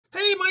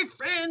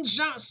friends,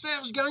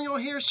 Jean-Serge Gagnon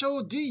here.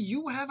 So do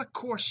you have a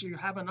course, you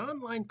have an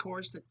online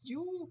course that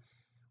you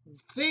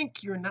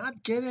think you're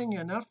not getting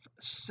enough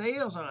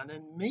sales on,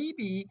 and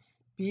maybe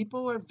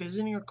people are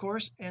visiting your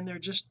course and they're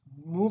just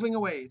moving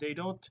away, they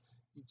don't,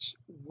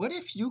 what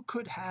if you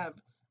could have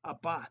a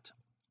bot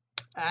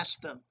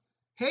ask them,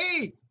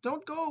 hey,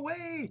 don't go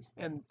away,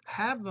 and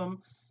have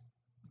them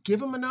give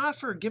them an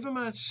offer, give them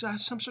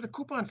some sort of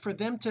coupon for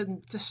them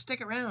to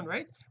stick around,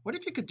 right? What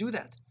if you could do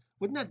that?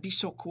 Wouldn't that be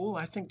so cool?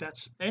 I think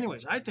that's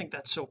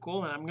so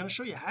cool, and I'm going to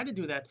show you how to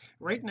do that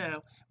right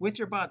now with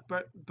your bot.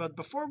 But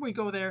before we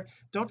go there,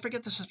 don't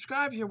forget to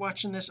subscribe if you're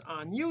watching this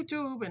on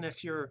YouTube, and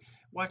if you're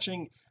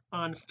watching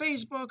on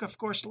Facebook, of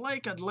course,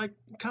 I'd like,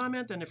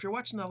 comment, and if you're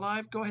watching the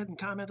live, go ahead and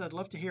comment. I'd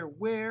love to hear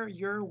where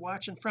you're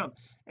watching from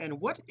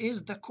and what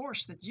is the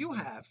course that you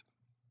have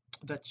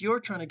that you're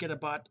trying to get a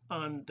bot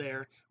on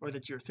there, or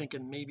that you're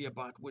thinking maybe a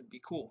bot would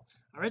be cool.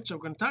 All right, so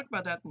we're going to talk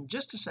about that in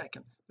just a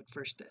second, but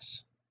first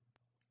this.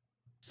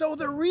 So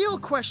the real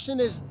question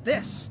is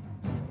this: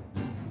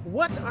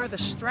 what are the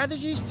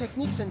strategies,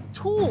 techniques, and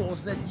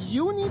tools that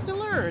you need to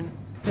learn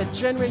to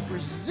generate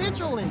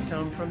residual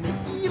income from the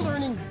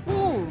e-learning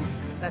boom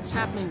that's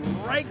happening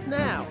right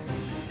now?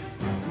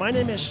 My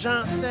name is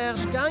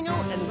Jean-Serge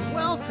Gagnon, and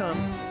welcome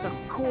to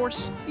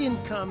Course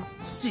Income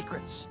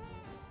Secrets.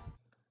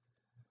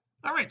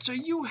 All right, so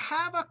you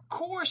have a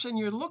course and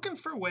you're looking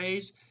for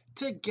ways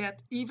to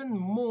get even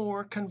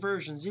more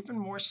conversions, even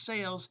more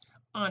sales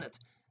on it.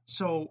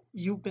 So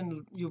you've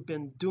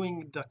been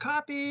doing the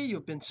copy,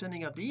 you've been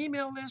sending out the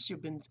email list,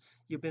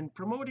 you've been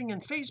promoting in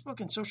Facebook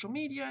and social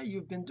media,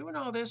 you've been doing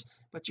all this,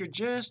 but you're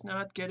just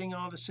not getting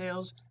all the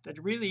sales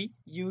that really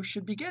you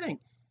should be getting.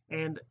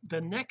 And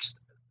the next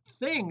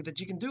thing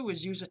that you can do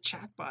is use a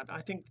chatbot.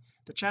 I think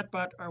the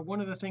chatbot are one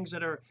of the things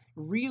that are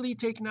really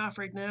taking off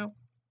right now.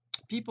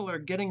 People are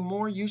getting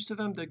more used to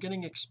them,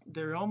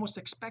 they're almost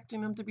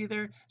expecting them to be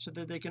there so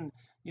that they can,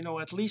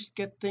 at least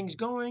get things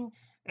going.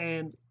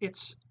 And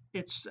it's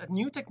a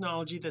new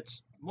technology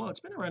that's, well, it's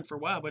been around for a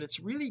while, but it's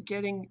really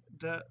getting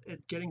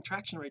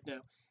traction right now.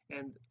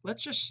 And let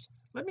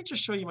me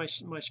just show you my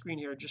screen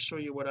here, just show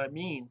you what I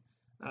mean.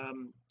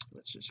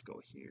 Let's just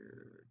go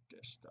here,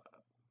 desktop.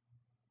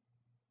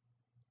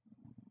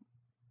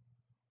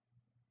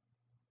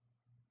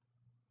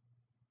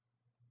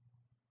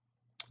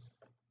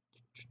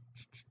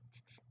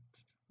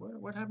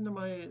 What happened to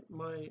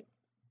my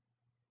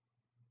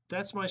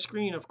that's my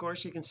screen. Of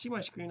course you can see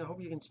my screen. I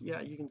hope you can,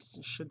 yeah,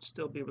 should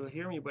still be able to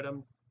hear me, but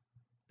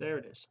there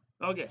it is.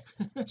 Okay.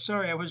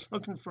 Sorry, I was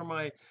looking for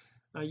I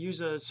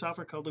use a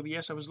software called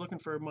OBS. I was looking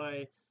for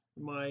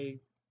my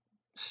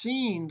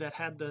scene that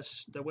had the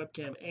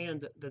webcam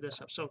and the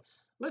desktop. So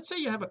let's say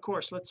you have a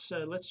course. Let's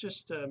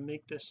just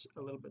make this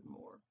a little bit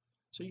more.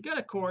 So you got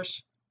a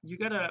course,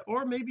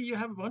 or maybe you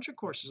have a bunch of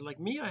courses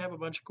like me. I have a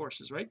bunch of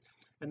courses, right?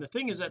 And the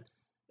thing is that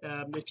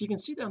if you can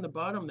see down the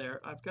bottom there,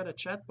 I've got a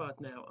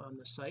chatbot now on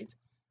the site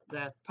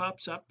that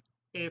pops up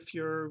if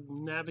you're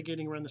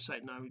navigating around the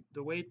site. Now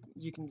the way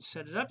you can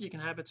set it up, you can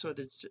have it so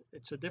that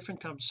it's a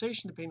different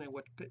conversation depending on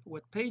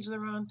what page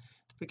they're on,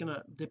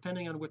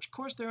 depending on which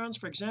course they're on. So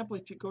for example,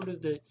 if you go to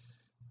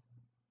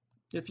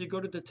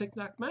the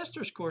TikTok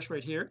Masters course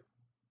right here,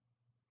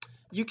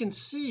 you can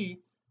see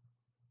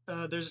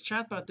there's a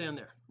chatbot down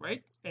there,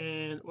 right?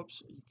 And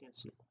whoops, you can't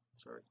see it,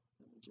 sorry,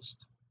 let me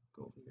just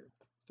go over here,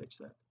 fix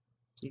that.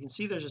 So you can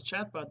see there's a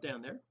chatbot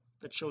down there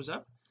that shows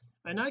up,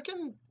 and I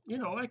can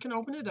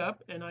open it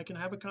up and I can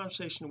have a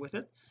conversation with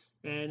it,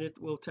 and it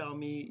will tell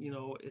me,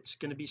 it's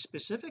going to be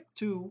specific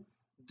to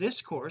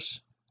this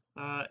course,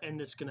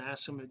 and it's going to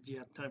ask them, do you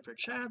have time for a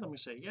chat? I'm going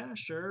to say, yeah,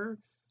 sure.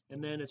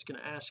 And then it's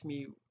going to ask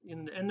me,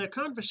 and the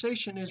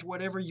conversation is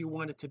whatever you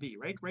want it to be,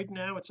 right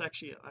now it's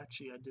actually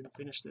I didn't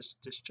finish this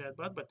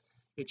chatbot, but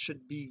it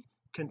should be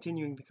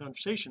continuing the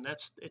conversation.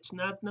 It's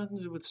not nothing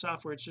to do with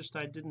software, it's just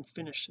I didn't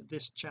finish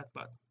this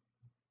chatbot.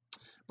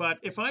 But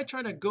if I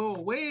try to go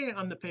away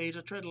on the page,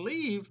 I try to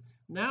leave,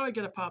 now I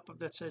get a pop-up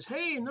that says,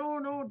 hey,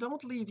 no,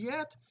 don't leave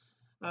yet.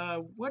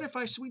 What if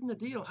I sweeten the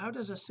deal? How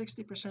does a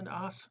 60%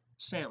 off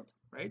sound?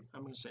 Right,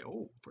 I'm going to say,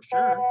 oh, for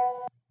sure.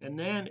 And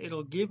then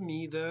it'll give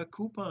me the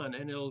coupon,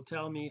 and it'll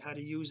tell me how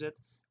to use it,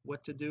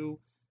 what to do,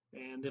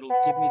 and it'll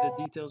give me the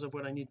details of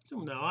what I need to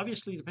do. Now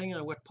obviously depending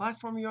on what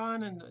platform you're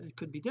on, and it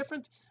could be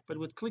different, but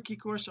with Click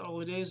eCourse,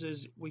 all it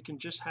is we can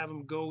just have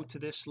them go to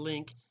this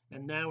link,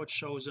 and now it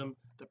shows them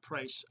the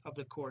price of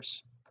the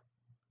course,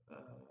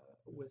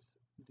 with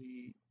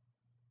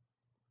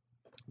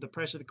the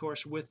price of the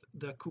course with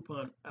the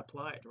coupon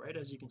applied, right?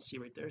 As you can see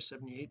right there,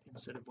 78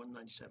 instead of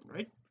 197,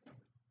 right?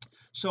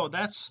 So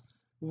that's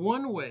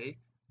one way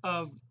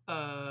of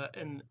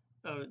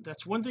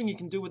that's one thing you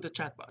can do with the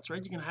chatbots,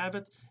 right? You can have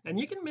it, and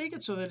you can make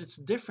it so that it's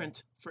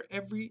different for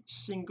every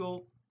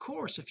single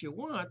course if you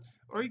want,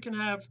 or you can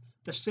have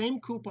the same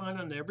coupon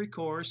on every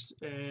course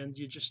and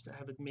you just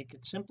have it, make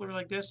it simpler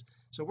like this.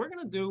 So we're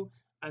going to do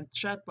a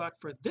chatbot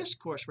for this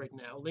course right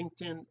now.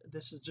 LinkedIn,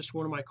 this is just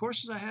one of my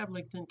courses I have,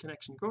 LinkedIn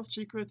Connection Growth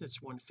Secret.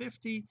 It's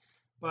 150,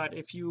 but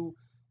if you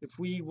if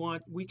we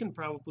want, we can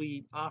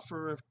probably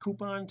offer a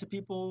coupon to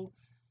people,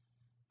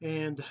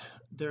 and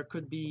there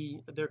could be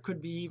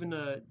even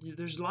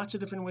there's lots of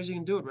different ways you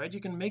can do it, right?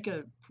 You can make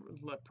a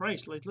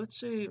price, like let's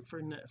say for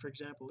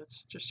example,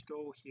 let's just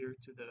go here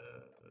to the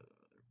other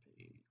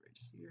page right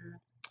here.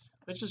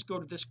 Let's just go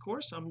to this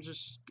course.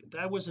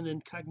 That was an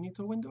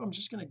incognito window. I'm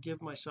just going to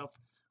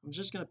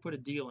put a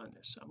deal on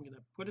this. I'm going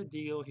to put a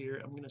deal here.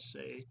 I'm going to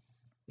say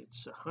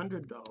it's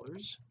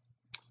 $100,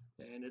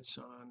 and it's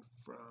on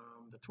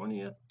from the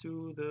 20th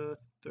to the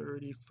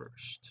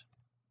 31st.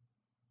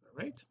 All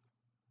right,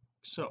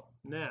 so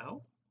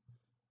now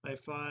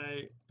if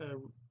I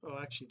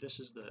actually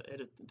this is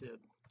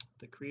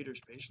the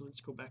creators page.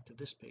 Let's go back to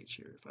this page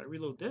here. If I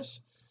reload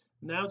this,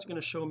 now it's going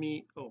to show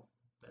me, oh,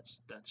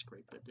 that's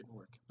great, that didn't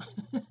work.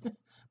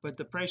 But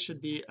the price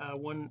should be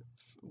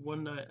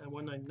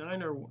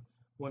 199 or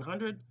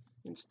 100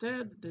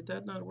 instead. Did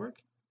that not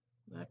work?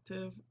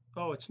 Active,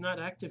 oh, it's not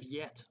active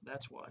yet,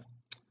 that's why.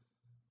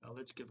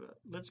 Let's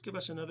give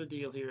us another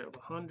deal here of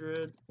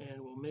 100,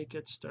 and we'll make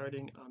it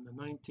starting on the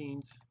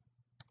 19th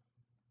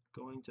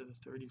going to the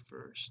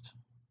 31st.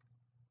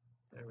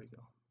 There we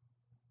go,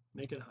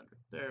 make it 100.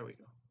 There we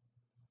go.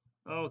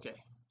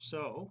 Okay,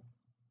 so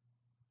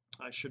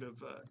I should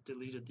have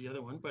deleted the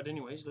other one, but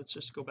anyways, let's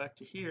just go back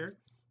to here,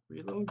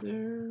 reload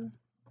there.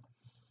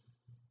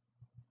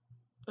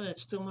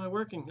 It's still not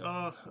working.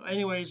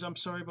 Anyways, I'm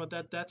sorry about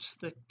that. That's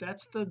the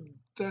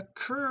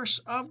curse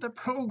of the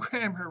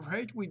programmer,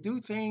 right? We do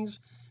things,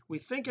 we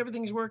think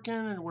everything's working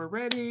and we're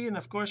ready, and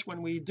of course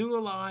when we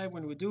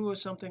do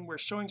something, we're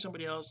showing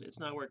somebody else, it's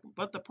not working.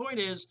 But the point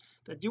is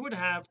that you would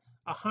have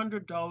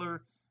 $100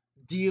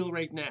 deal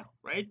right now,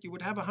 right? You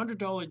would have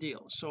 $100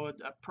 deal, so a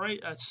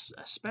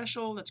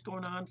special that's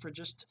going on for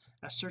just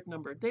a certain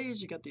number of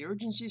days. You got the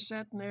urgency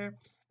set in there,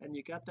 and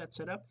you got that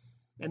set up,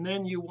 and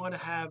then you want to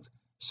have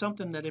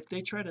something that if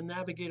they try to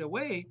navigate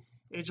away,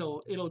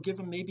 it'll give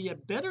them maybe a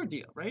better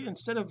deal, right?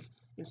 Instead of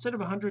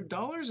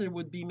 $100, it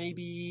would be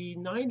maybe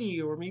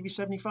 90 or maybe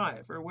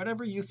 75 or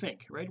whatever you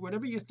think, right?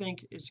 Whatever you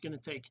think is going to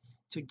take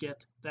to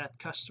get that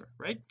customer,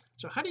 right?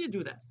 So how do you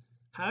do that?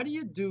 How do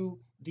you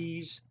do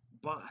these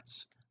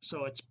bots?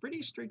 So it's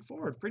pretty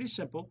straightforward, pretty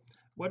simple.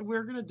 What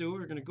we're going to do,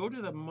 we're going to go to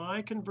the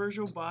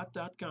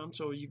myconversiobot.com.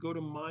 So you go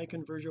to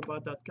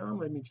myconversiobot.com.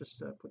 Let me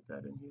just put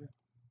that in here.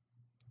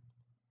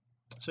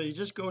 So you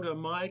just go to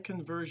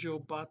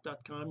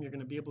myconversiobot.com. You're going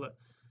to be able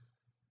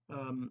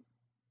to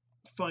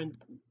find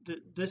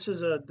this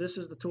is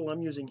the tool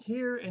I'm using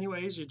here.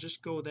 Anyways, you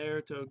just go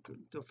there to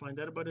find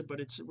out about it, but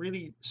it's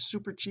really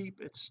super cheap.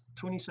 It's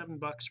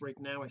 $27 right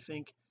now, I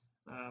think,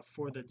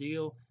 for the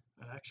deal.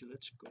 Actually,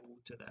 let's go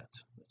to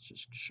that. Let's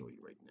just show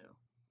you right now.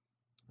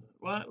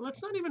 Well,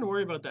 let's not even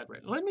worry about that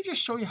right now. Let me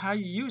just show you how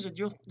you use it.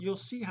 You'll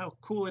see how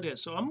cool it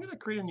is. So I'm going to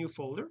create a new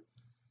folder.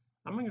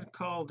 I'm going to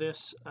call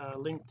this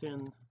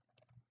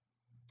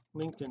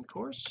LinkedIn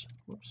course.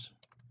 Whoops,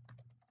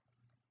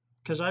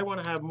 because I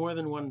want to have more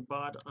than one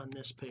bot on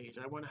this page.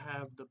 I want to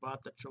have the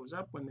bot that shows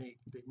up when they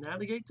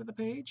navigate to the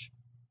page.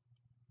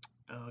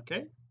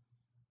 Okay,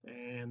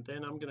 and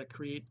then I'm going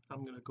to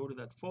go to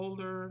that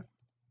folder,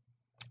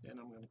 and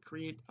I'm going to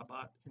create a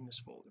bot in this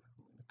folder.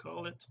 I'm going to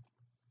call it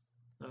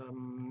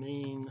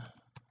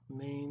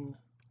main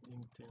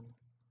LinkedIn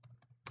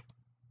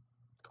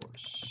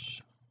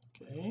course.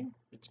 Okay,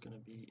 it's going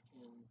to be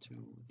into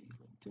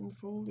the LinkedIn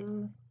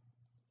folder.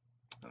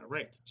 All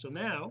right, so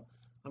now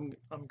I'm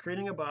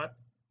creating a bot,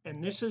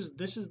 and this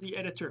is the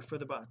editor for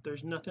the bot.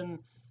 There's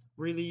nothing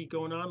really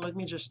going on. Let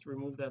me just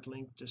remove that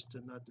link just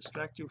to not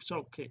distract you. So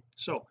okay,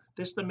 so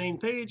this is the main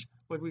page.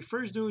 What we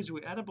first do is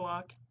we add a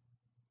block,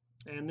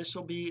 and this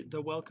will be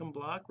the welcome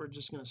block. We're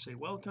just going to say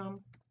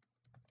welcome,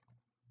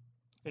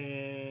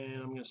 and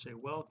I'm going to say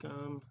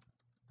welcome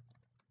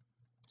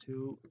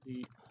to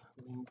the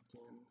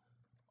LinkedIn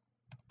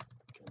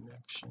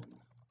connection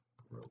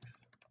growth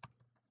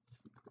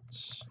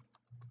secrets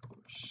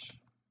course.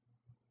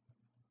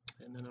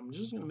 And then I'm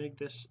just going to make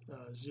this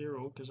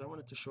 0 because I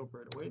want it to show up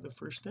right away, the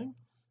first thing.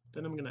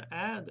 Then I'm going to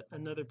add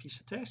another piece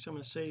of text. I'm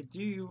going to say,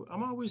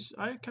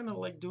 I kind of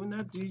like doing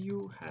that. Do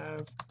you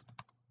have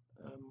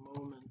a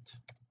moment?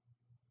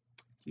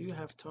 Do you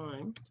have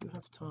time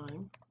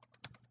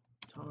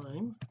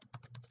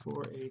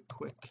for a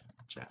quick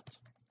chat?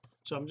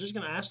 So I'm just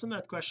going to ask them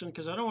that question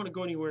because I don't want to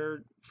go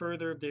anywhere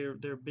further.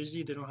 They're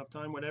busy, they don't have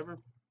time, whatever.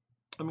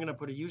 I'm going to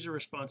put a user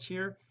response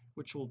here,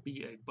 which will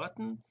be a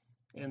button,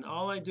 and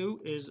all I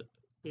do is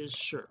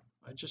sure.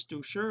 I just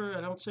do sure.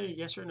 I don't say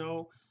yes or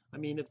no. I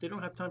mean, if they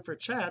don't have time for a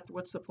chat,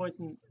 what's the point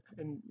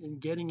in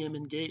getting them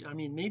engaged? I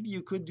mean, maybe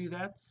you could do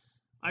that.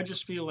 I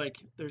just feel like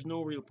there's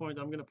no real point.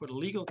 I'm going to put a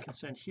legal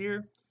consent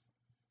here.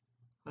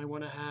 I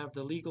want to have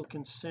the legal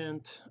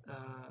consent where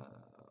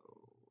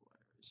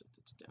is it?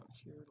 It's down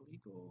here,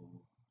 legal.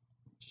 I'm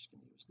just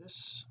going to use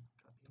this,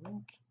 copy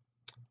link,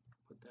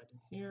 put that in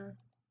here,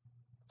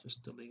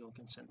 just the legal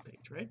consent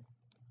page, right?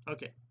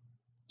 Okay,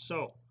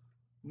 so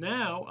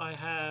now I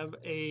have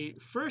a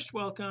first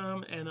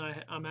welcome, and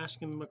I'm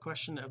asking them a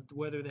question of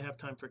whether they have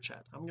time for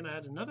chat. I'm going to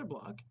add another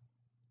block,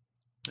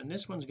 and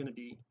this one's going to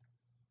be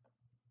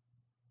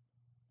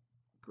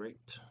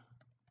great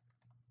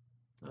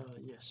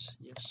yes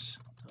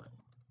time.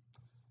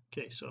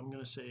 Okay, so I'm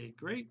going to say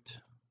great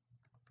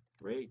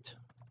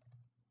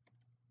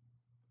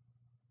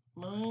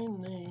my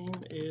name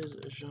is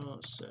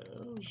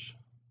Jean-Serge,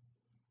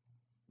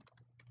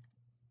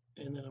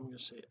 and then I'm going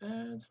to say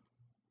add.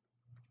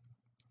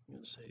 I'm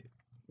going to say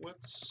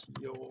what's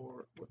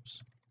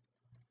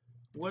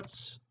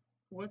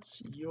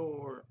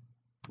your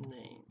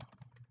name,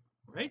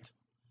 right?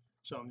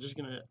 So I'm just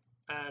going to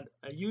add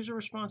a user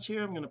response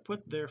here. I'm going to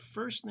put their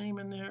first name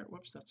in there.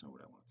 Whoops, that's not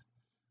what I want.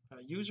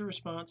 User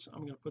response,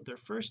 I'm going to put their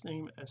first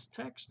name as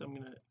text. I'm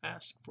going to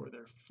ask for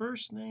their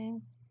first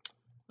name.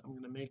 I'm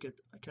going to make it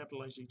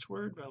capitalize each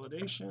word.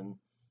 Validation,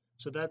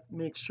 so that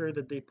makes sure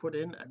that they put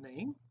in a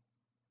name.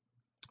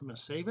 I'm going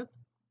to save it,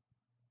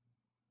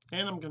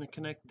 and I'm going to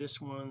connect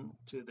this one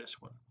to this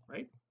one,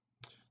 right?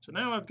 So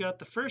now I've got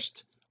the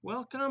first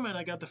welcome, and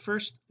I got the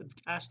first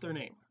ask their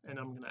name, and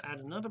I'm going to add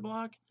another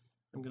block.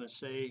 I'm going to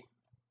say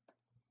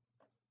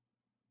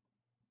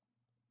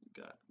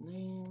got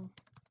name.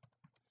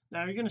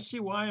 Now you're going to see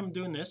why I'm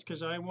doing this,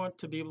 because I want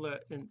to be able to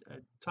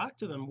talk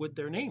to them with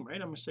their name, right?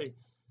 I'm going to say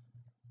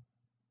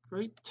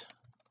great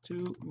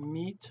to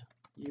meet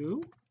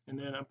you, and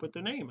then I put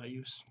their name. I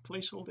use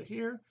placeholder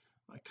here.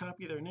 I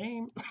copy their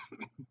name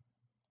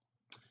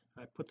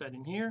I put that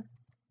in here,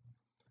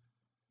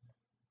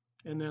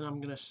 and then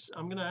I'm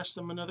gonna ask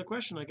them another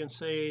question. I can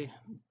say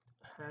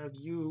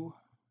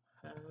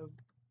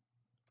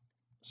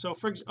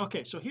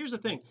okay, so here's the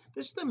thing.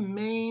 This is the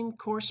main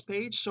course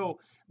page, so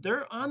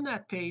they're on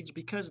that page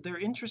because they're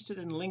interested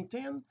in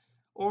LinkedIn,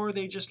 or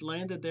they just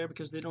landed there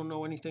because they don't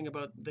know anything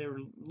about, they're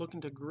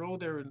looking to grow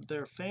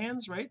their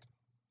fans, right?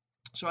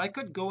 So I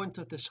could go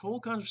into this whole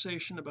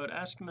conversation about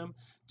asking them,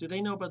 do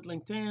they know about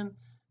LinkedIn?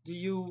 Do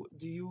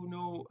you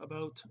know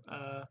about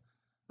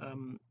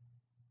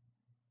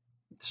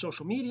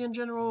social media in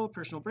general,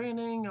 personal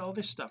branding, all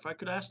this stuff? I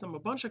could ask them a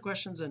bunch of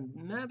questions and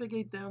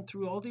navigate down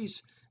through all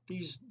these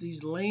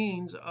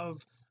lanes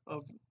of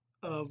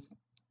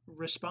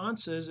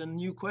responses and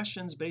new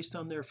questions based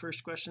on their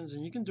first questions,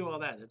 and you can do all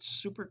that. It's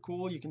super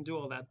cool, you can do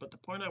all that. But the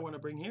point I want to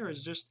bring here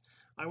is just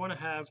I want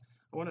to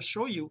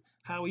show you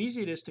how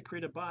easy it is to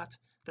create a bot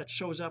that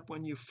shows up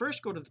when you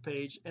first go to the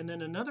page, and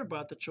then another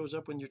bot that shows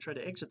up when you try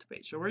to exit the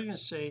page. So we're going to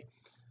say,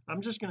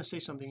 I'm just going to say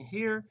something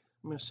here.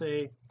 I'm going to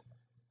say,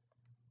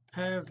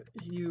 have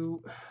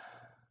you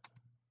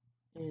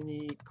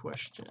any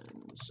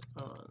questions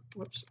on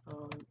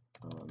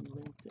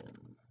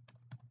LinkedIn?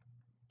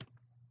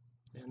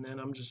 And then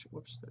I'm just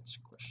that's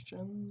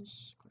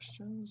questions.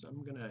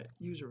 I'm going to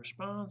use a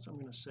response. I'm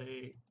going to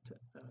say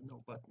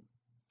no button.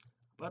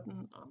 I'm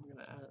going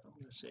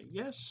to say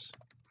yes,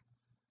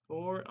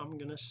 or I'm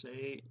going to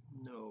say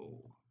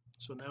no.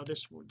 So now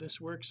this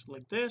works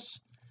like this.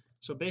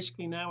 So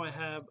basically now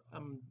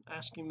I'm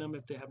asking them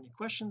if they have any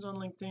questions on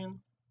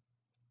LinkedIn,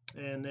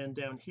 and then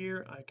down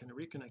here I can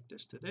reconnect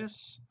this to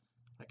this.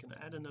 I can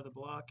add another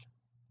block,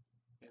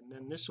 and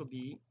then this will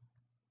be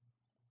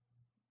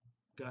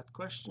got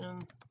question,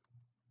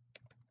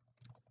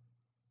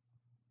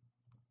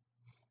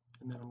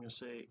 and then I'm going to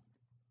say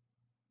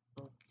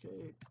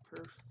okay,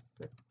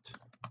 perfect.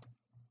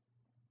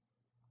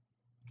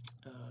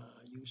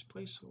 Use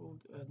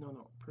placeholder,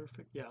 no,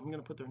 perfect. Yeah, I'm going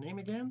to put their name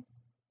again.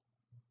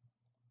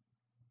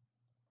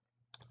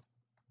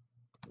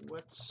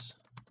 What's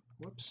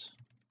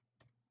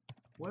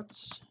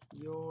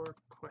your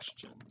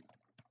question?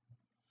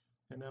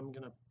 And I'm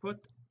going to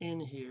put in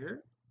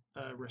here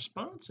a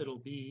response. It'll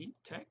be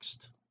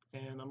text,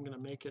 and I'm going to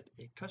make it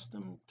a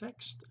custom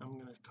text. I'm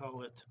going to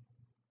call it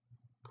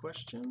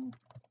question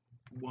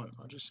 1.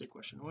 I'll just say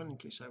question 1 in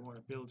case I want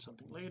to build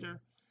something later.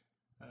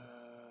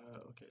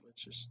 Okay,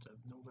 let's just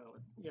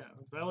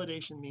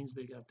validation means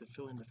they got to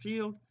fill in the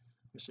field.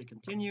 I'm going to say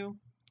continue,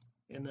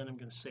 and then I'm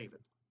going to save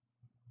it.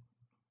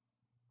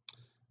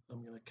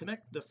 I'm going to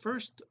connect the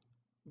first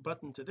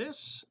button to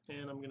this,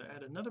 and I'm going to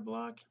add another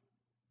block.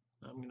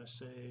 I'm going to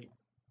say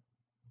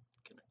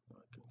connect. No,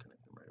 I can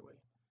connect them right away.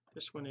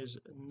 This one is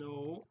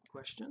no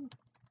question,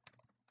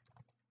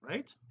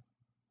 right?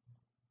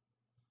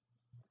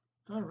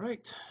 All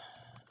right,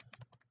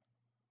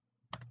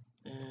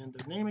 and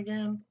their name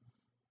again.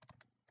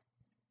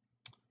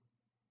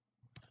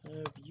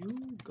 Have you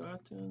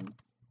gotten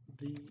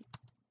the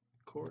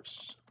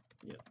course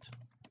yet?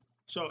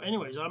 So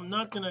anyways, I'm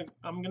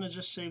gonna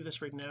just save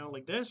this right now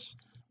like this.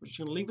 We're just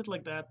gonna leave it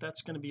like that.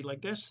 That's going to be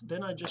like this.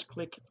 Then I just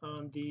click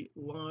on the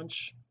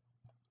launch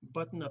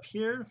button up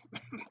here.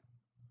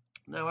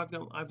 Now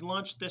I've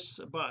launched this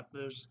bot.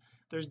 There's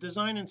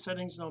design and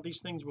settings and all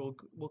these things.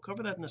 We'll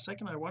cover that in a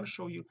second. I want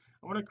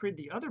to create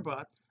the other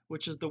bot,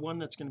 which is the one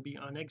that's going to be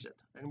on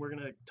exit, and we're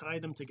going to tie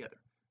them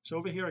together. So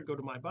over here I go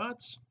to my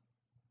bots.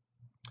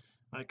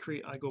 I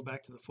go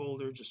back to the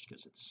folder just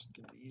because it's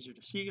going to be easier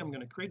to see. I'm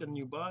going to create a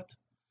new bot.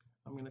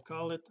 I'm going to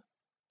call it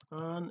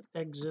on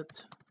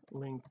exit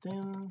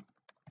LinkedIn,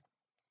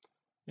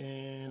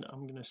 and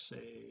I'm going to say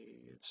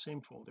the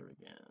same folder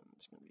again.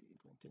 It's going to be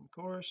LinkedIn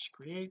course,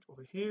 create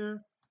over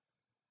here.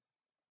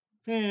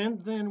 And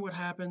then what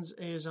happens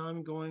is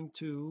I'm going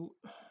to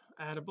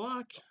add a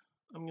block.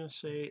 I'm going to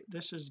say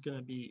this is going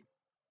to be,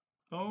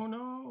 oh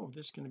no,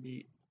 this is going to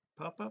be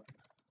pop-up.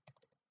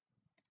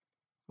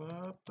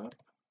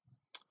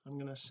 I'm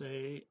going to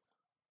say,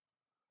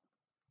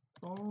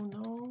 oh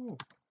no,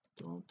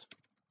 don't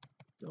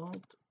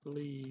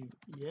leave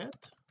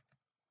yet.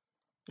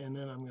 And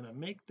then I'm going to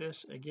make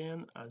this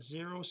again a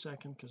 0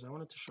 second because I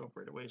want it to show up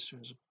right away as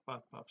soon as the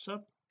bot pops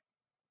up.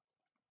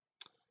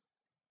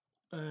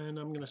 And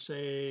I'm going to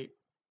say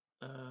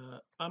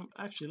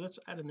actually let's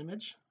add an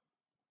image.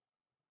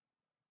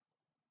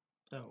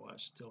 Oh, I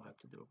still have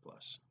to do a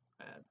plus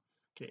add.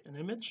 Okay, an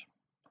image.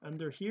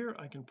 Under here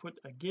I can put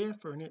a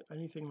GIF or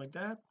anything like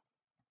that.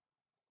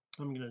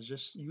 I'm going to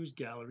just use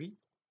gallery.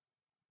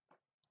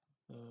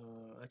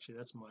 Actually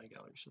that's my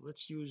gallery, so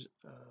let's use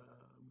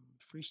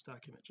free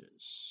stock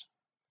images.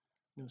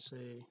 I'm going to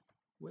say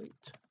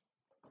wait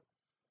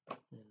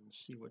and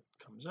see what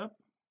comes up.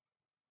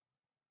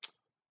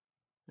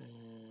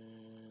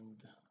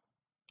 And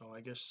oh,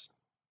 I guess,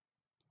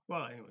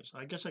 well anyways,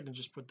 I guess I can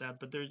just put that,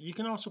 but there you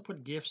can also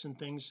put GIFs and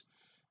things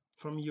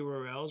from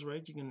URLs,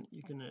 right? You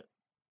can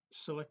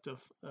select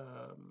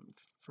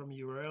from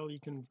URL. You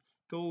can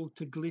go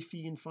to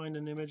Glyphy and find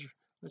an image.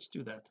 Let's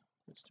do that.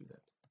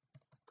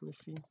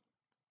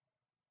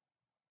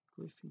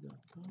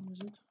 Glyphy.com,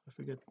 is it? I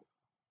forget.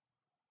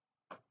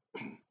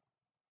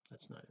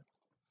 That's not it.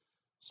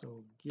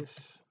 So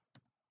GIF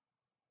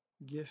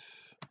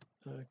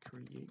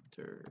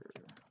creator,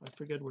 I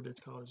forget what it's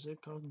called. Is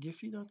it called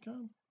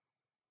Giphy.com?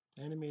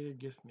 Animated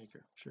GIF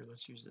maker. Sure,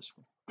 let's use this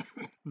one.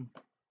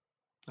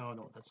 Oh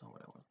no, that's not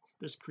what I want.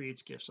 This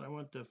creates GIFs. I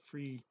want the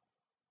free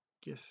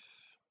GIF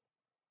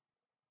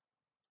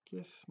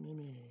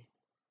Mimi.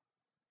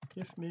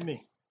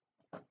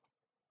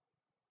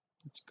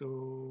 Let's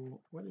go,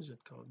 what is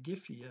it called?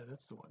 Giphy. Yeah,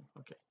 that's the one.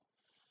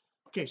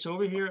 Okay, so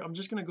over here I'm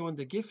just going to go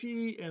into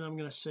Giphy and I'm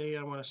going to say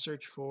I want to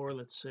search for,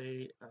 let's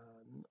say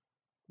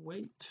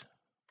wait,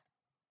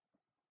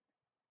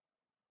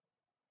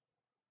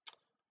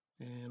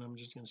 and I'm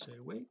just going to say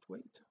wait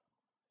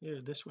here,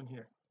 this one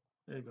here.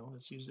 There you go.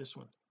 Let's use this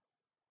one.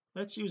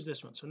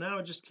 So now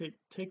I just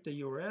take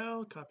the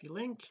URL, copy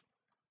link,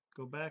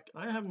 go back.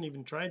 I haven't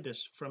even tried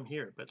this from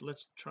here, but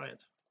let's try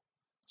it.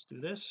 Let's do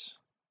this.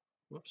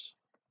 Whoops,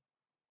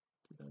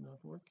 did that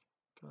not work?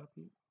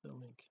 Copy the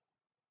link.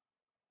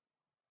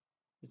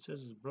 It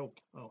says it's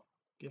broke. Oh,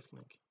 GIF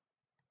link.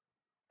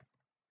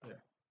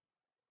 There,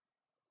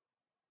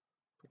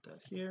 put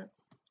that here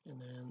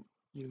and then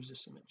use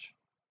this image.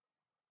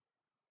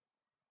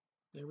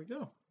 There we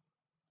go.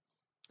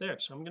 There,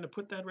 so I'm going to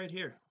put that right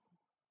here.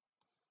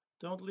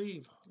 Don't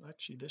leave.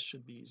 Actually this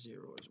should be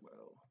 0 as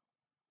well,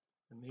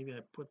 and maybe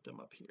I put them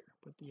up here.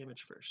 Put the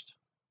image first.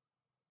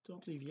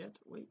 Don't leave yet.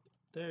 Wait,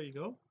 there you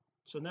go.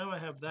 So now I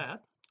have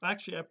that.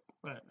 Actually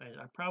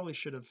I probably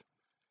should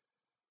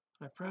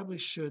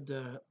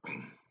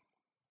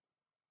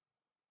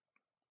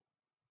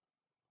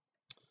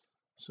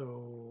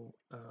so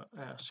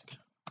ask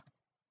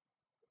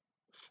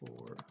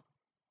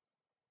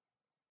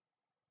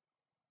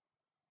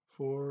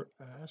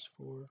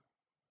for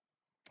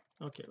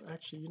okay,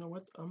 actually you know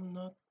what, I'm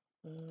not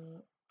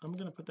I'm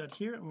going to put that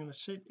here. I'm going to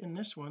say in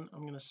this one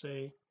I'm going to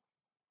say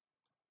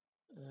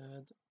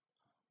add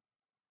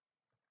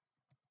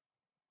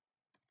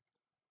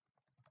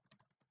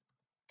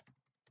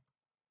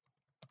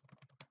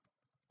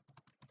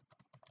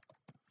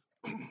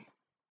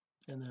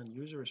and then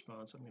user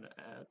response. I'm going to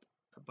add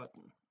a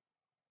button.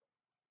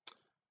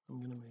 I'm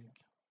going to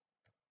make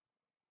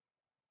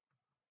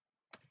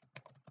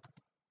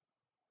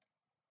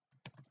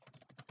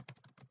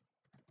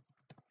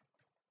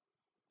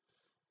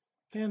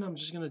and I'm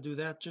just going to do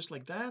that just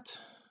like that.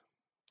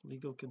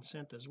 Legal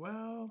consent as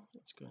well.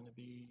 It's going to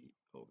be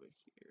over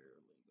here,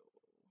 legal,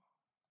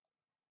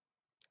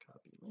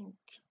 copy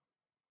link,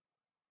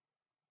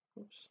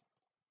 oops,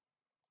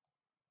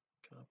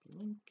 copy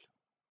link.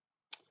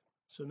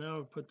 So now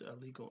I put a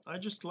legal, I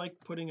just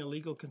like putting a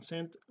legal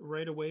consent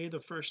right away,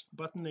 the first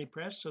button they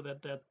press, so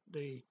that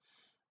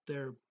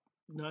they're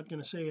not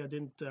going to say I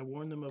didn't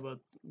warn them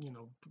about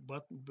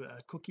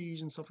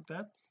cookies and stuff like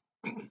that.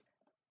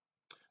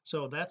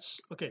 So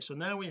that's okay. So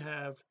now we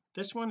have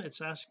this one.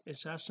 It's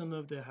asking them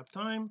if they have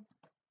time,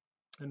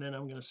 and then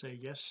I'm going to say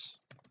yes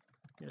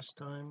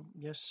time,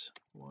 yes,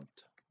 want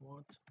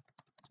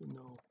to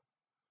know.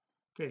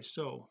 Okay,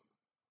 so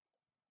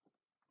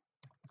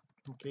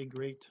okay,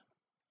 great.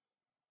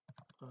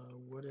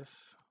 What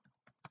if,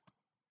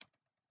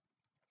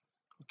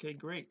 okay,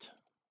 great.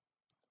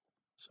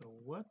 So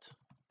what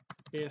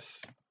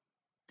if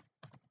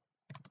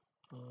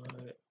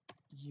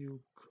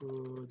you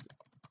could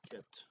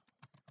get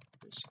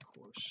this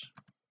course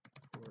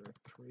for a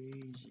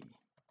crazy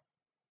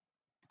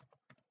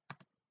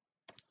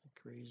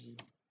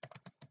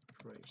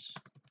price,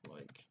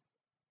 like,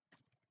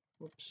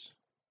 whoops,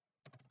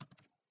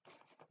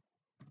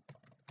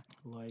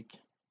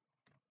 like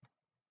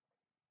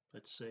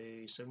let's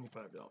say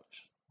 $75.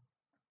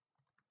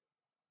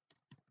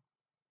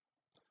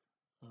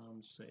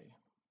 Say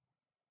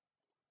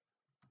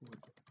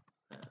would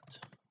that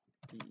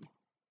be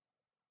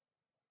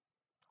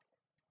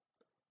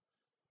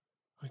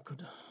I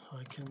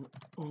can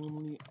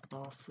only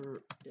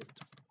offer it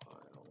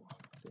while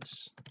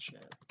this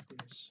chat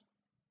is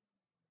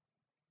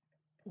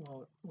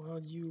while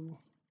you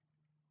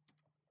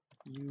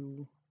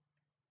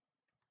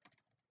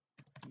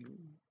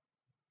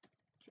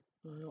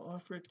I'll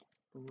offer it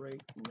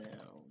right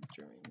now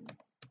during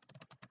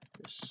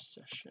this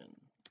session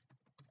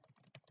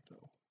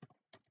though.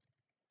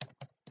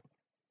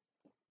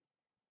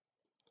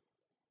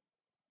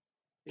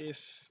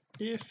 If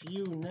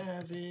you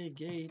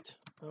navigate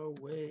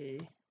away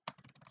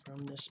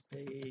from this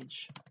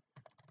page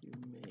you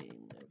may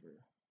never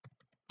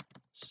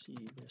see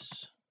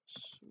this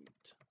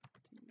sweet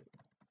deal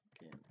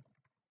again.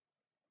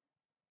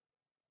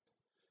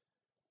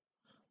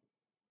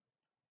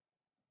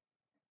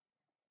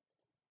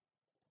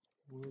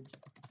 Would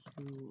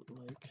you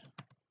like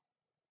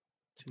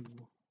to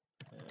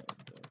have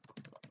the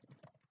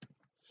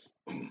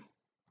coupon?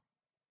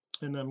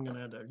 And I'm going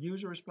to add a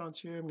user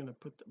response here. I'm going to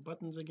put the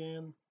buttons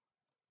again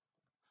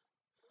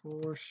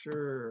for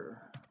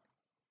sure,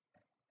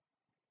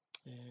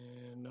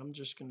 and I'm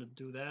just going to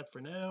do that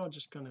for now. I'm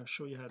just going to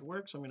show you how it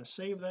works. I'm going to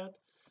save that.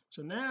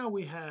 So now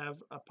we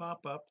have a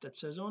pop-up that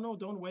says, oh no,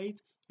 don't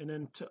wait, and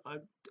then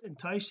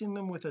enticing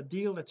them with a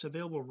deal that's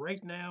available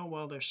right now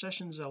while their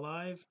session's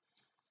alive.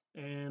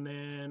 And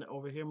then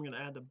over here I'm going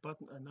to add the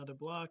button, another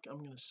block. I'm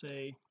going to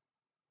say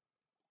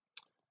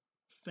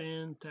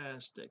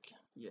fantastic,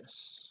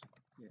 yes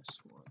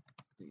what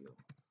deal,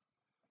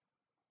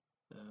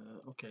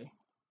 okay,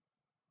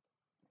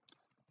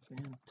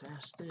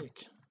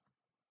 fantastic,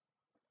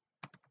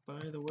 by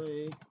the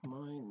way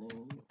my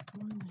name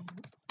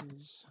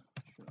is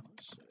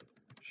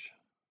Jean-Serge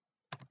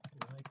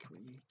and I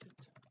created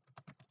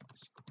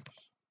this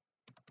course.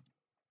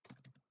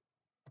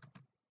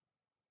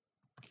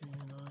 Can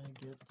I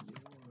get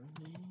your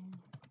name?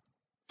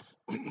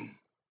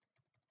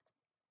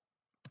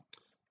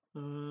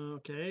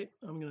 Okay,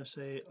 I'm gonna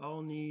say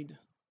I'll need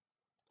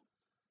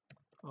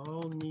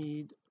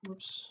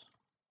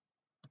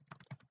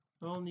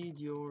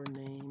your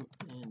name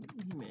and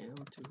email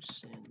to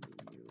send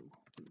you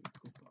the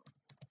coupon.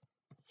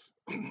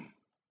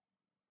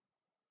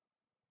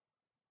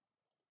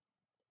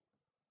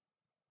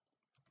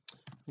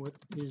 What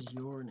is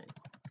your name?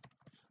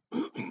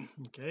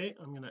 Okay,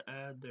 I'm going to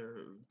add their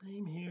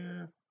name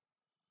here,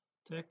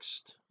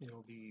 text,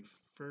 it'll be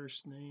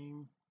first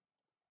name.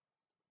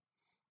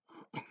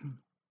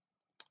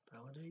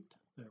 Validate,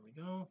 there we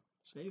go,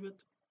 save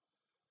it.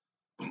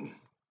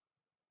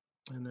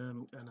 And then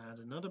I'm going to add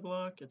another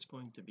block. It's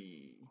going to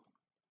be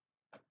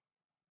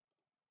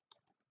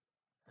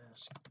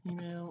ask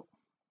email.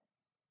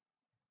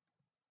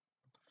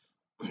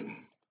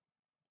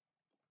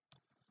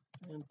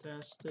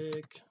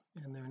 Fantastic,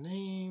 and their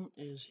name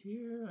is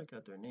here. I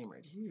got their name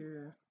right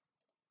here.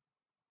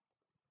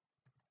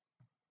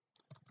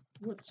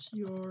 What's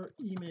your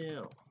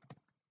email?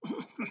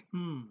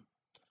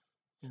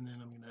 And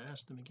then I'm going to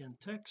ask them again,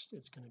 text,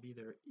 it's going to be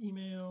their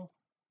email.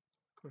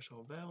 Of course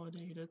I'll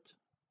validate it.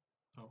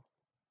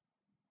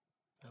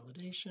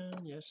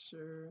 Validation, yes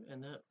sir.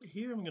 And that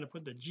here I'm going to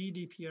put the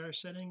GDPR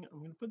setting. I'm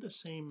going to put the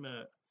same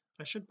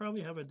I should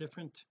probably have a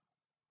different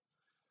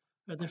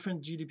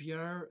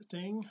GDPR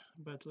thing,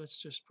 but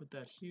let's just put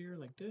that here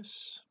like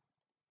this.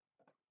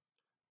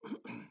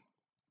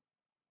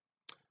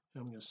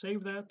 I'm going to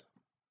save that,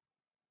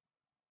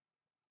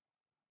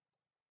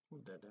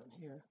 move that down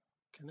here,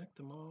 connect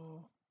them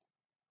all.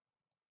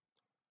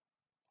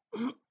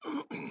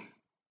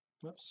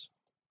 Whoops.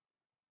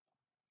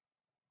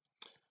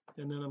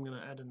 And then I'm going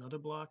to add another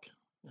block,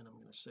 and I'm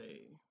going to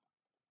say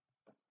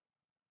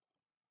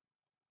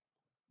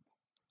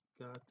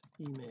got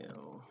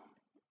email,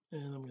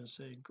 and I'm going to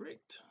say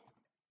great,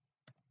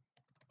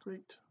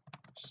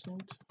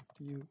 sent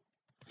you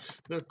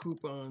the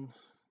coupon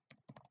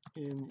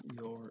in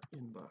your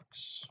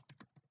inbox.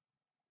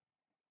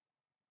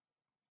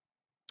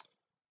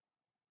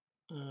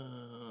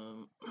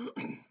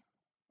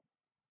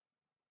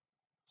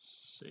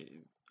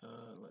 Save,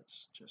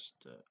 let's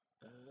just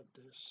add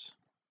this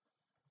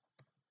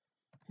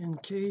in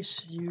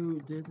case you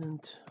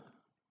didn't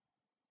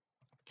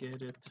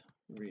get it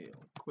real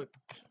quick.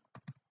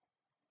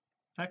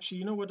 Actually,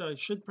 you know what I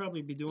should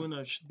probably be doing?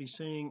 I should be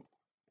saying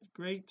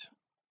great,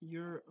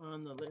 you're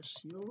on the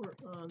list,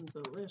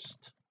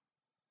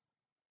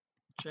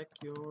 check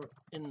your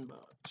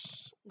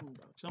inbox.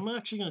 I'm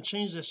actually going to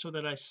change this so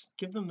that I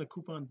give them the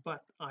coupon,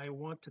 but I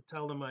want to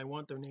tell them I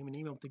want their name and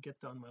email to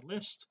get on my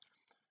list.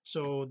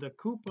 So the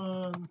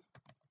coupon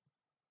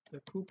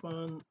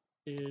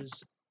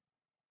is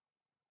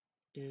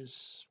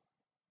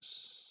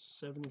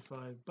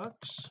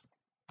 $75.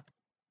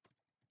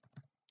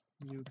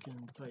 You can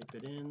type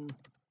it in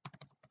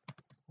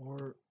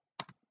or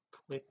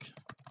click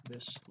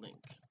this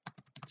link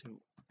to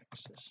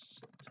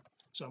access it.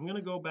 so I'm going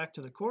to go back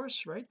to the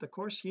course, right, the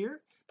course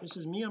here. This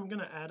is me. I'm going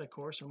to add a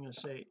course. I'm going to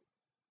say,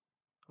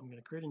 I'm going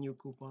to create a new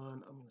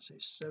coupon. I'm going to say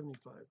 $75.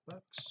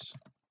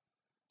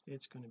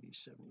 It's going to be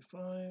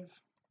 75.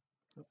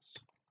 Oops,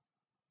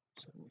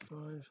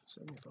 75.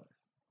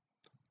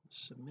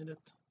 Submit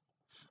it.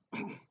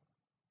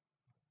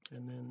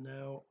 And then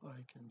now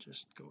I can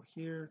just go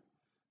here.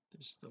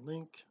 This is the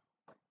link,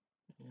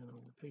 and I'm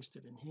going to paste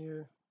it in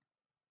here,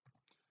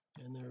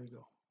 and there we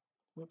go.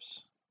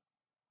 Whoops.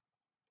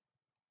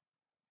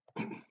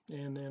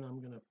 And then I'm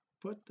going to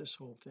put this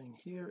whole thing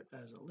here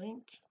as a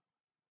link.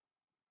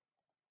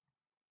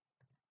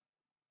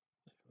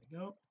 There we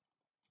go.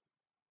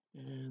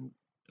 And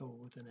oh,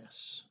 with an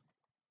S.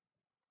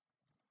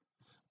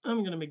 I'm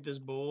going to make this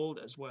bold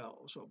as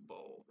well, so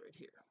bold right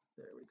here.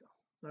 There we go.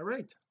 All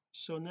right,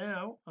 so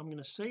now I'm going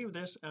to save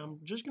this.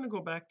 I'm just going to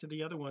go back to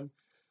the other one,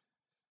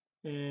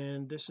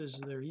 and this is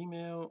their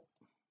email,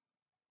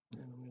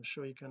 and I'm going to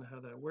show you kind of how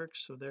that works.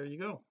 So there you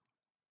go.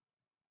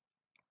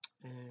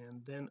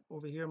 And then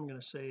over here I'm going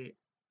to say,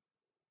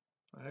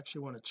 I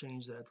actually want to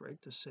change that,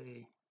 right, to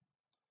say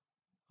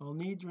I'll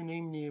need your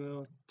name and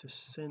email to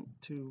send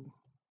to,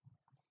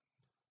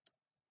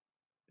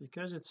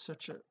 because it's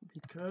such a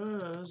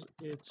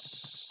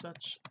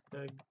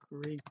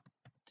great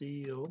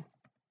deal,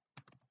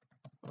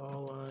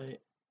 all I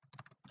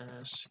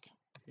ask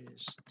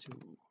is to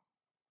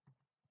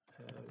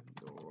have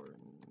your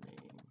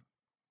name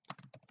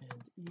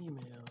and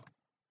email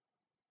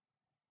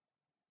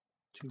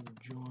to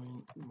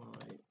join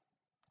my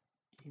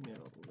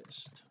email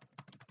list.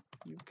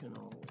 You can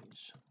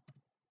always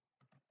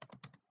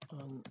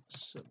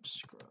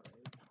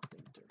unsubscribe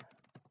later,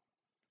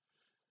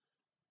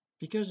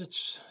 because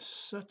it's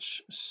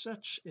such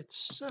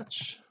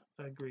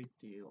a great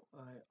deal.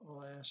 All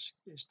I ask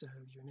is to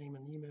have your name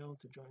and email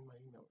to join my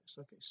email list.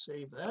 Okay,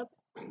 save that.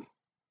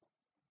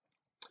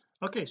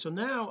 Okay, so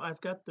now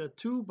I've got the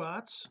two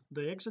bots,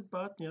 the exit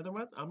bot and the other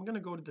bot. I'm going to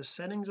go to the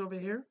settings over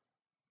here.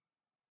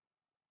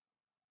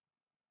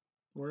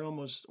 We're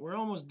almost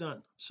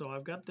done. So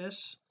I've got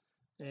this,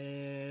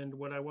 and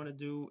what I want to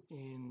do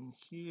in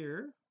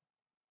here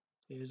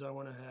is I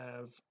want to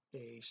have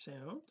a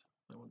sound.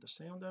 I want the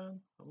sound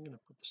on. I'm going to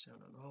put the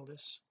sound on all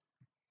this.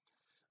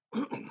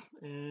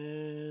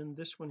 And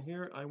this one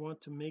here, I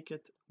want to make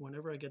it,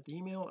 whenever I get the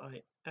email,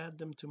 I add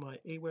them to my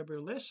Aweber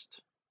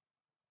list,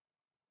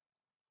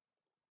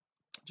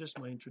 just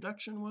my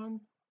introduction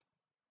one.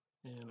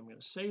 And I'm going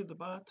to save the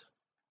bot.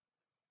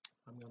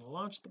 I'm going to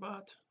launch the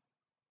bot.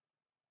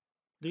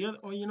 The other,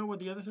 oh, you know what,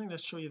 the other thing,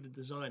 let's show you the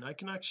design. I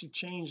can actually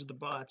change the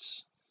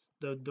bots.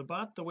 The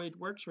bot, the way it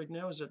works right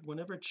now is that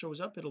whenever it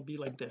shows up, it'll be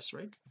like this,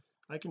 right?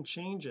 I can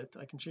change it.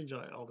 I can change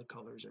all the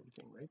colors,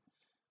 everything, right?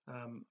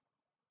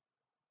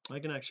 I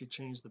can actually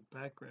change the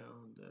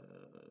background.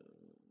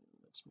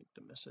 Let's make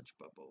the message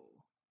bubble,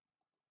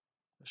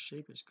 the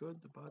shape is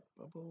good, the bot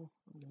bubble.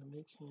 I'm going to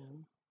make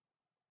him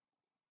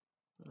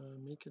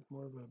make it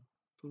more of a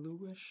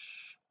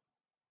bluish,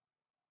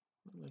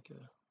 like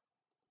a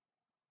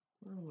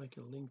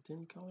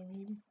LinkedIn color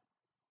maybe.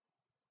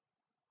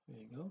 There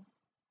you go.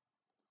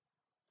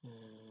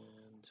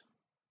 And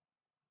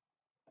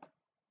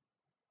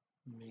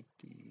make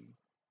the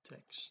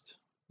text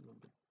a little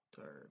bit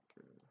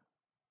darker.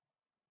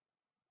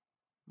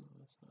 No,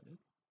 that's not it.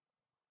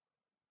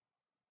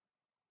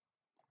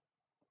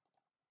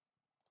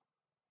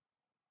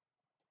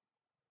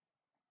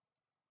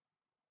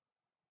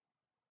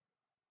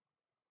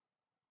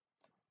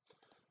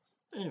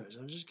 Anyways,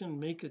 I'm just going to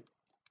make it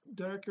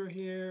darker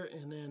here,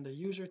 and then the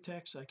user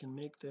text, I can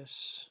make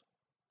this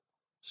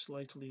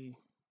slightly,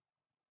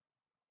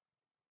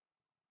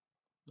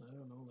 I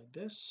don't know, like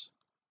this,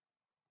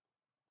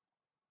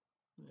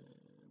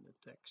 and the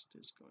text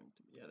is going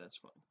to be, yeah, that's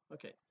fine.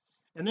 Okay,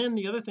 and then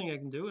the other thing I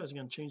can do is I'm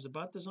going to change the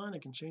bot design. I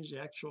can change the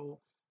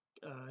actual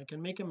I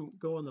can make him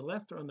go on the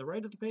left or on the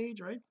right of the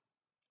page, right?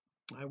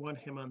 I want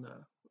him on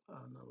the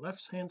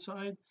left hand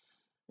side,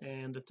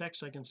 and the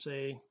text I can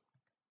say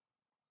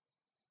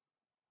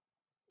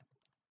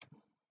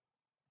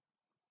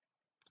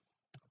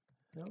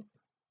help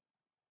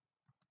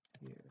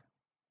here,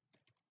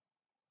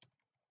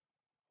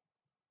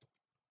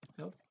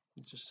 help,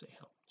 let's just say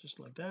help, just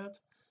like that.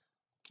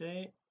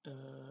 Okay,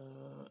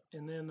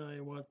 and then I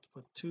want to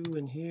put 2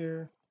 in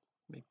here,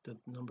 make the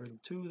number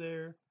 2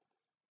 there.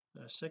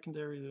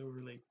 Secondary to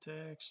relate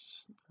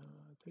text,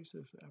 text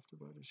after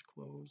bot is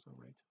closed. All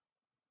right,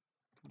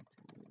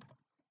 continue.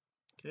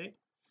 Okay,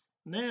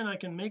 and then I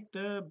can make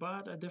the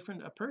bot a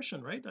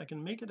person, right? I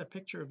can make it a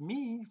picture of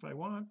me if I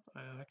want.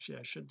 I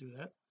should do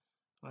that.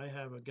 I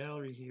have a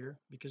gallery here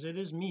because it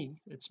is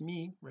me, it's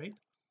me, right?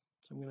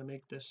 So I'm going to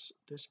make this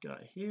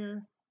guy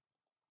here,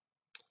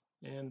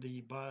 and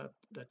the bot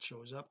that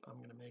shows up, I'm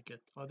going to make it,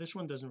 oh, this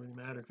one doesn't really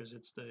matter because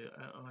it's the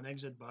on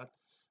exit bot.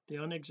 The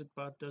on exit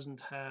bot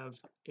doesn't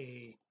have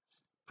a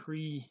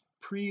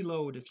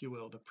preload, if you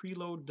will. The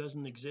preload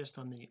doesn't exist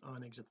on the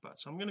on exit bot.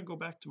 So I'm going to go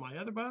back to my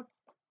other bot,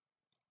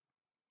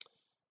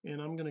 and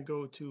I'm going to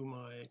go to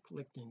my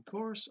LinkedIn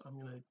course. I'm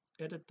going to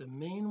edit the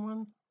main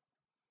one,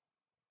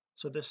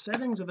 so the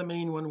settings of the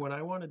main one, what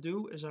I want to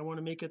do is I want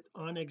to make it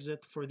on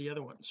exit for the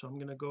other one. So I'm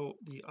going to go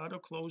the auto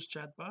close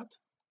chat bot.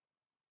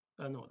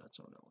 No, that's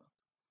not what I want.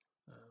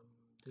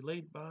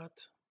 Delayed bot,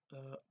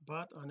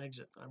 bot on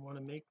exit. I want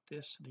to make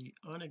this the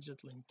on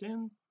exit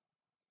LinkedIn.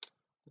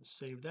 Let's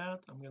save that.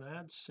 I'm going to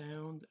add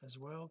sound as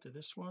well to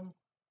this one,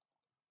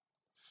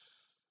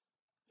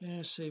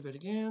 and save it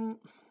again.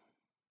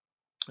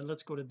 And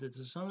let's go to the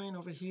design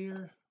over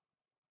here.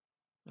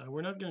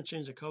 We're not going to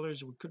change the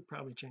colors. We could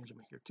probably change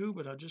them here too,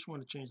 but I just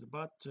want to change the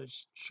bot to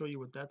show you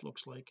what that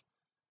looks like.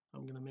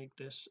 I'm going to make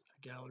this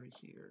a gallery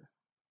here.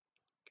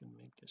 Can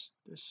make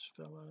this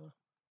fella,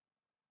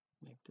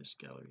 make this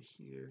gallery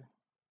here,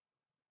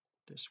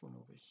 this one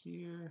over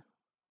here,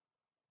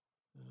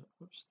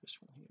 whoops, this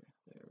one here,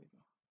 there we go,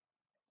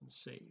 and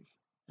save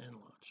and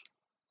launch.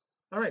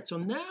 All right, so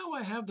now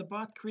I have the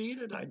bot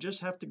created. I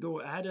just have to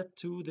go add it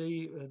to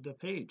the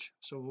page.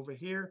 So over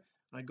here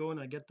I go and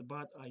I get the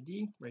bot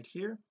ID right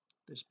here,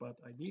 this bot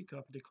ID,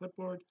 copy to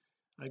clipboard.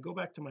 I go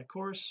back to my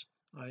course,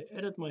 I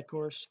edit my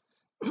course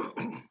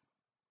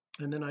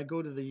and then I go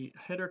to the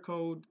header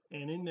code,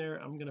 and in there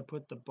I'm going to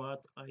put the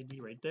bot ID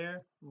right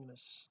there. I'm going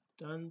to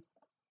done,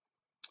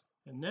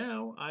 and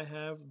now I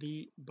have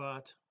the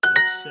bot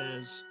that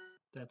says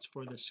that's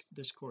for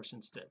this course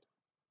instead.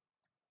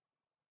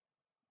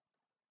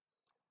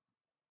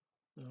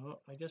 No,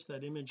 I guess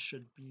that image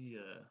should be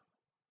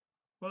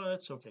well,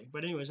 that's okay,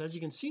 but anyways, as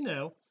you can see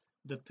now,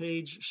 the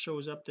page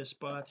shows up this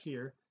bot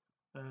here.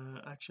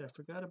 Actually I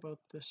forgot about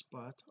this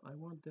bot. I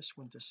want this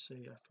one to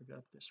say, I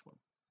forgot this one,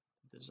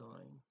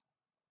 design.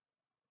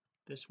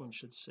 This one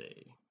should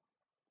say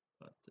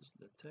bot,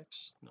 the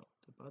text, no,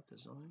 the bot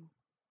design.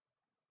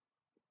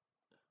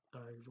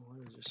 I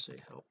want to just say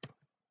help,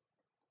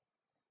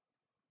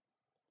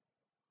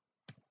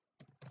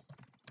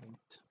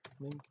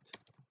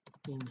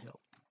 LinkedIn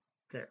help,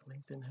 there,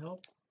 LinkedIn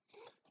help,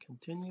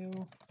 continue.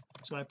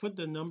 So I put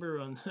the number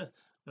on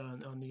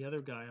on the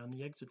other guy, on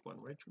the exit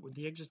one, right?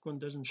 The exit one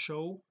doesn't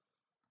show.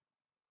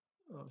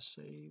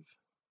 Save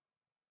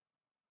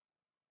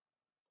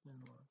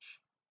and launch.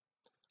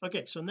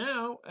 Okay, so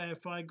now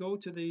if I go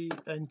to the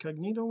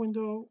incognito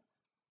window,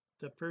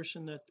 the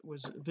person that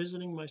was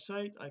visiting my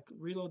site, I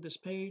reload this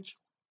page.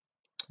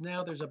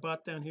 Now there's a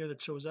bot down here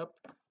that shows up.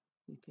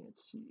 You can't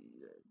see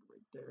that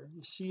right there.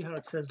 You see how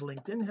it says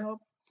LinkedIn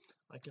help?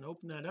 I can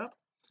open that up,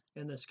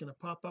 and it's going to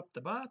pop up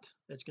the bot.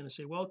 It's going to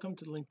say, welcome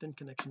to the LinkedIn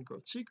Connection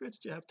Growth Secrets.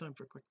 Do you have time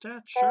for a quick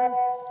chat? Sure.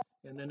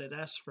 And then it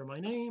asks for my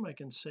name. I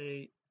can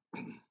say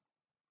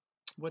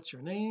what's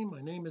your name?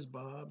 My name is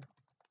Bob.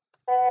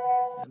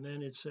 And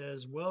then it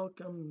says,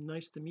 welcome,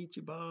 nice to meet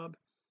you, Bob,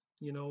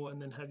 and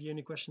then have you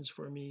any questions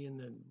for me, and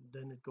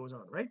then it goes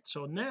on, right?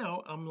 So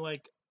now I'm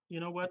like,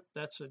 you know what,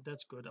 that's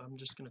good. I'm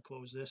just going to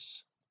close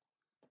this,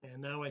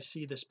 and now I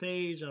see this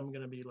page. I'm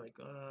going to be like,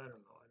 I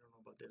don't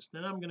know about this.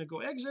 Then I'm going to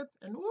go exit,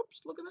 and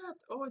whoops, look at that.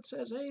 Oh, it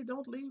says, hey,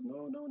 don't leave.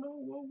 No,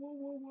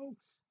 whoa,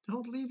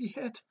 don't leave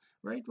yet,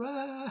 right?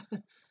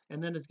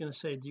 And then it's going to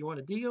say, do you want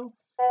a deal?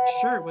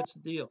 Sure, what's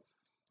the deal?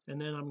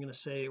 And then I'm going to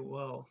say,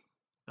 well,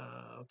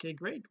 okay,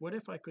 great, what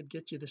if I could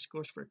get you this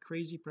course for a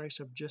crazy price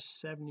of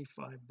just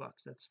 $75?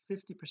 That's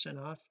 50%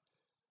 off.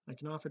 I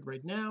can offer it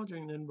right now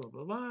during the blah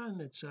blah blah,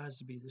 and it has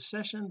to be this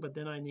session, but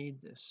then I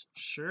need this.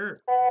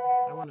 Sure,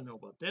 I want to know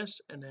about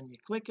this. And then you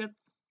click it,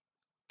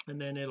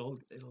 and then it'll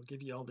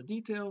give you all the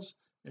details,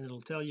 and it'll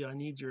tell you, I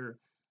need your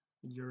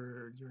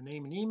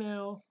name and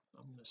email.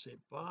 I'm going to say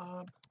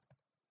Bob,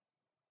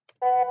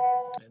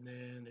 and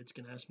then it's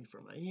going to ask me for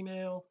my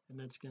email, and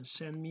then it's going to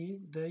send me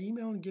the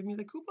email and give me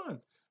the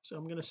coupon. So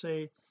I'm going to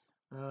say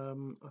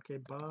okay,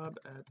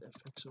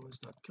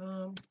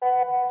 bob@fxos.com,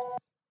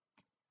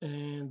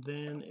 and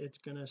then it's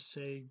going to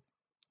say,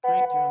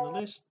 great, you're on the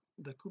list,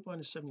 the coupon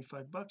is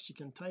 $75. You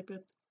can type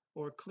it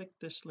or click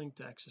this link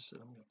to access it.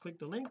 I'm going to click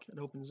the link, it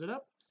opens it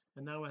up,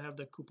 and now I have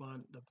the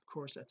coupon, the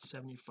course, at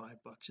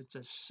 $75. It's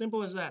as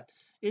simple as that.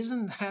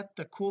 Isn't that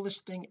the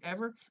coolest thing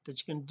ever, that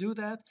you can do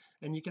that,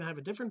 and you can have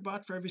a different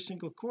bot for every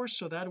single course,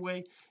 so that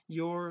way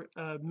your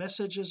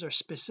messages are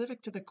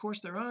specific to the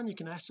course they're on. You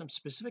can ask them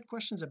specific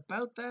questions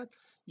about that.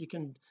 You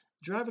can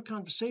drive a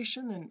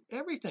conversation and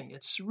everything.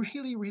 It's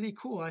really, really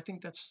cool. I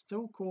think that's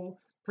so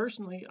cool.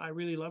 Personally, I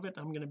really love it.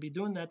 I'm going to be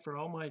doing that for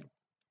all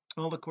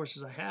the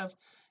courses I have,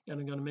 and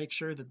I'm going to make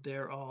sure that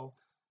they're all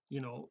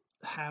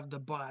have the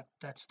bot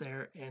that's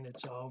there, and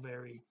it's all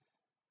very,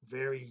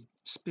 very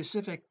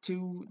specific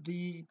to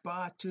the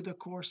bot, to the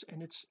course,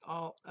 and it's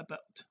all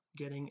about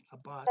getting a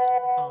bot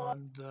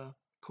on the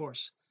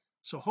course.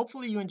 So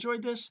hopefully you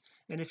enjoyed this,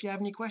 and if you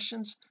have any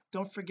questions,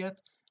 don't forget,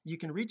 you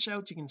can reach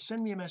out, you can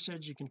send me a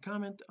message, you can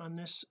comment on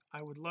this.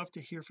 I would love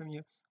to hear from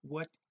you.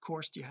 What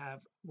course do you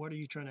have? What are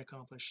you trying to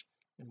accomplish?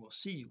 And we'll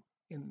see you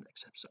in the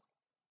next episode.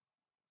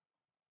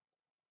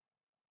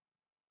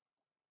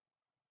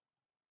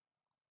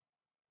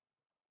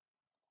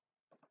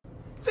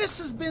 This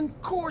has been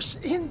Course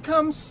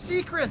Income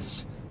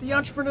Secrets. the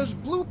entrepreneur's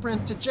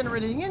blueprint to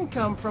generating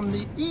income from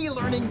the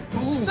e-learning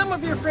boom. Some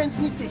of your friends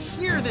need to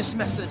hear this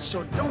message,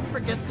 so don't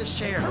forget to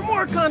share. For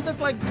more content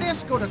like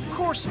this, go to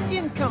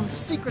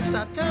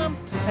CourseIncomeSecrets.com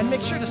and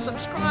make sure to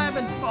subscribe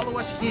and follow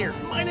us here.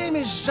 My name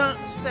is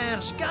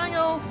Jean-Serge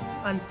Gagnon.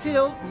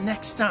 Until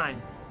next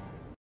time.